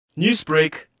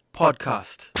Newsbreak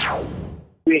podcast.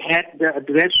 We had the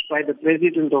address by the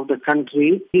president of the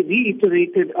country. He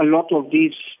reiterated a lot of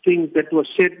these things that were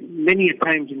said many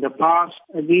times in the past.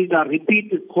 These are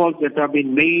repeated calls that have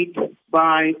been made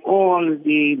by all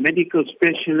the medical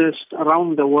specialists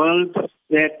around the world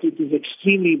that it is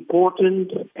extremely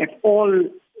important at all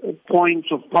points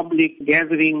of public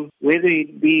gathering, whether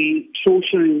it be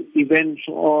social events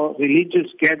or religious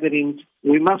gatherings,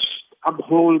 we must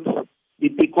uphold the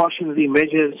precautionary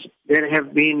measures that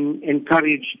have been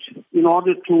encouraged in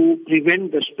order to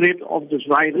prevent the spread of this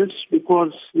virus,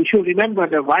 because we should remember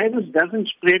the virus doesn't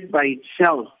spread by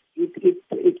itself.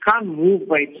 It can't move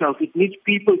by itself. It needs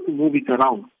people to move it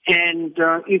around. And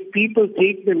if people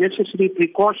take the necessary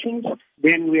precautions,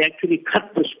 then we actually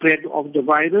cut the spread of the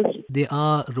virus. There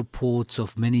are reports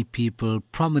of many people,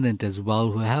 prominent as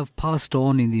well, who have passed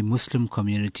on in the Muslim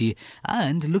community,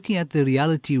 and looking at the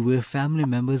reality where family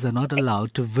members are not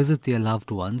allowed to visit their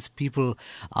loved ones, people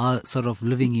are sort of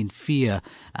living in fear.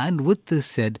 And with this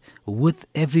said, with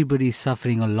everybody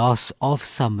suffering a loss of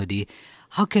somebody,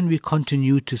 how can we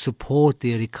continue to support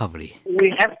their recovery?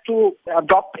 We have to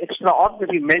adopt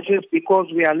extraordinary measures because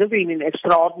we are living in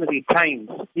extraordinary times.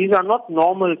 These are not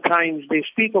normal times. They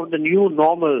speak of the new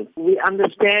normal. We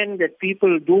understand that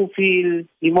people do feel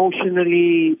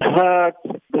emotionally hurt,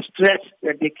 the stress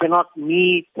that they cannot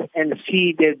meet and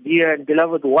see their dear and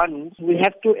beloved ones. We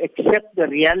have to accept the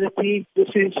reality. This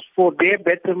is for their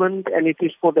betterment, and it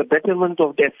is for the betterment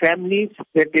of their families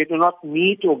that they do not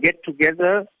meet or get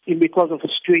together because of a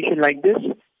situation like this.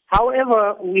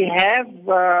 However, we have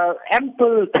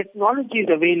ample technologies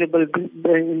available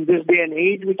in this day and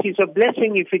age, which is a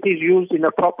blessing if it is used in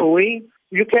a proper way.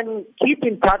 You can keep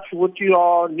in touch with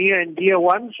your near and dear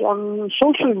ones on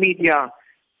social media.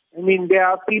 I mean, there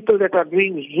are people that are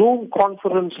doing Zoom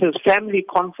conferences, family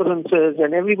conferences,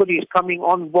 and everybody is coming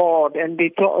on board, and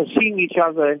they are seeing each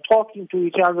other and talking to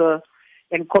each other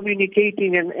and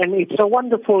communicating, and it's a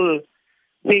wonderful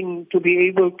thing to be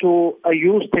able to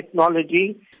use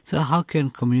technology. So how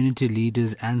can community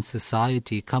leaders and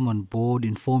society come on board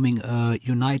in forming a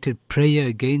united prayer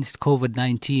against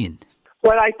COVID-19?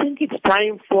 Well, I think it's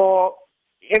time for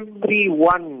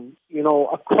everyone,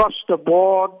 across the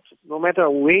board, no matter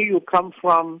where you come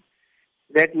from,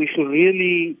 that we should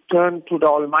really turn to the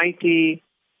Almighty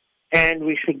and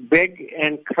we should beg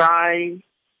and cry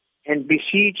and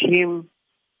beseech Him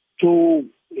to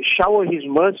shower His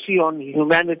mercy on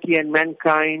humanity and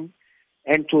mankind,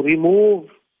 and to remove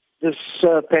this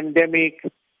pandemic,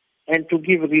 and to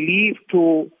give relief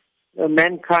to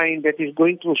mankind that is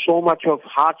going through so much of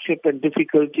hardship and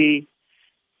difficulty.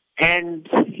 And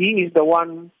He is the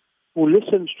one who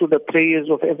listens to the prayers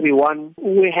of everyone.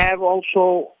 We have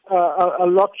also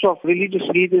lots of religious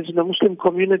leaders in the Muslim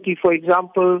community, for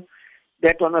example,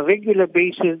 that on a regular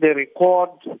basis they record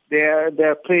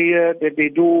their prayer that they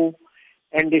do,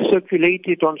 and they circulate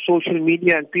it on social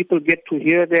media, and people get to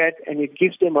hear that, and it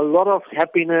gives them a lot of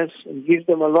happiness, it gives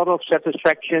them a lot of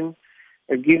satisfaction,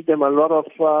 it gives them a lot of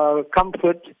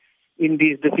comfort in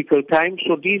these difficult times.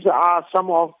 So these are some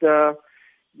of the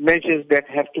measures that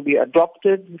have to be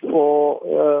adopted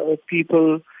for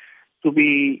people to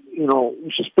be,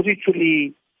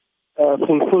 spiritually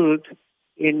fulfilled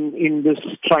in this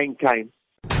trying time.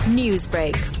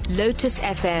 Newsbreak, Lotus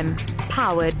FM,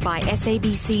 powered by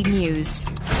SABC News.